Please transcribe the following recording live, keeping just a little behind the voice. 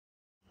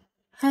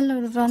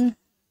Hello everyone,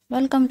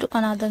 welcome to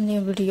another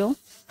new video.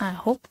 I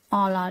hope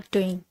all are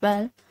doing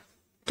well.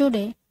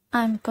 Today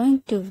I am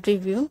going to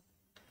review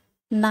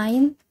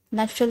 9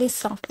 naturally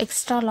soft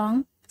extra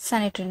long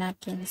sanitary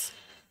napkins.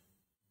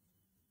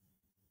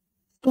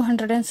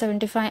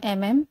 275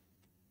 mm,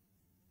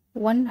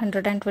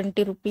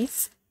 120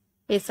 rupees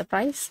is the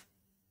price.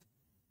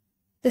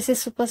 This is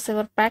super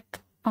saver pack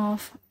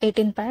of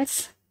 18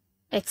 pads,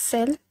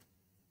 XL,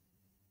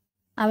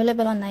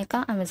 available on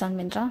Nykaa, Amazon,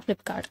 Myntra,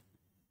 Flipkart.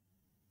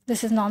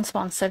 This is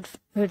non-sponsored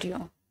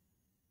video.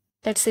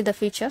 Let's see the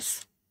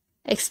features.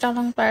 Extra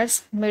long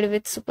pads made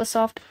with super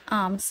soft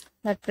arms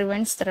that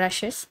prevents the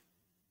rashes.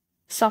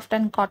 Soft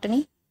and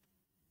cottony.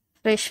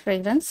 Fresh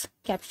fragrance.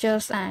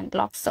 Captures and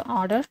locks the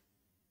odor.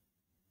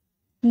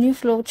 New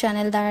flow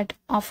channel that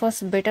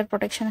offers better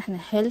protection and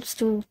helps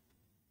to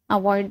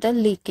avoid the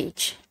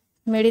leakage.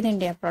 Made in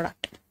India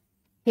product.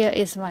 Here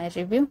is my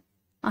review.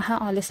 I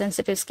have oily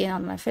sensitive skin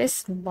on my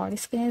face. Body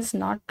skin is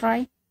not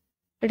dry.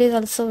 It is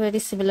also very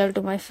similar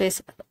to my face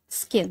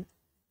skin.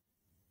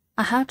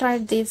 I have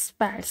tried these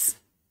pads.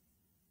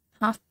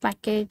 Half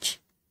package.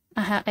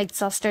 I have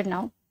exhausted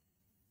now.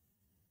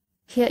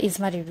 Here is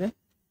my review.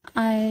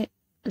 I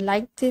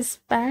like these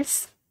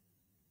pads.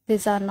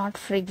 These are not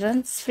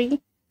fragrance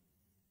free.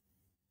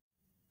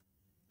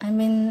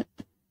 The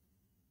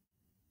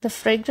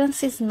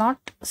fragrance is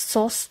not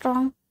so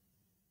strong.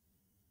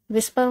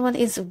 Whisper one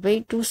is way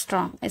too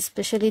strong,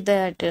 especially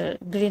that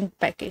green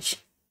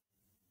package.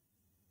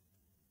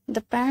 The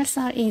pads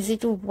are easy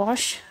to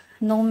wash,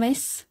 no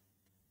mess,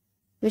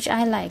 which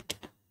I liked.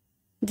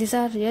 These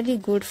are really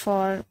good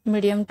for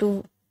medium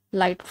to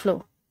light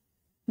flow,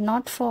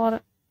 not for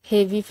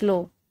heavy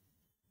flow.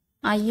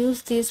 I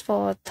use these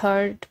for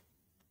 3rd,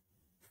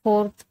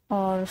 4th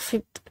or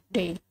 5th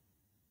day.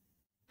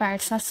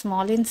 Pads are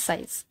small in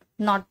size,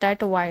 not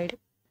that wide.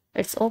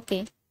 It's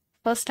okay.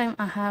 First time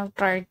I have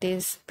tried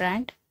this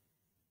brand.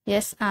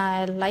 Yes,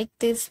 I like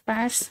these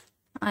pads.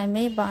 I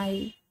may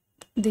buy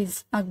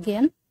these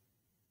again.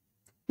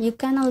 You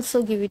can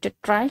also give it a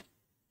try.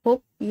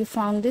 Hope you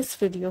found this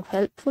video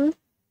helpful.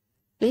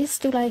 Please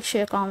do like,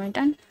 share, comment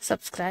and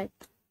subscribe.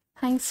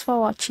 Thanks for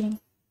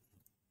watching.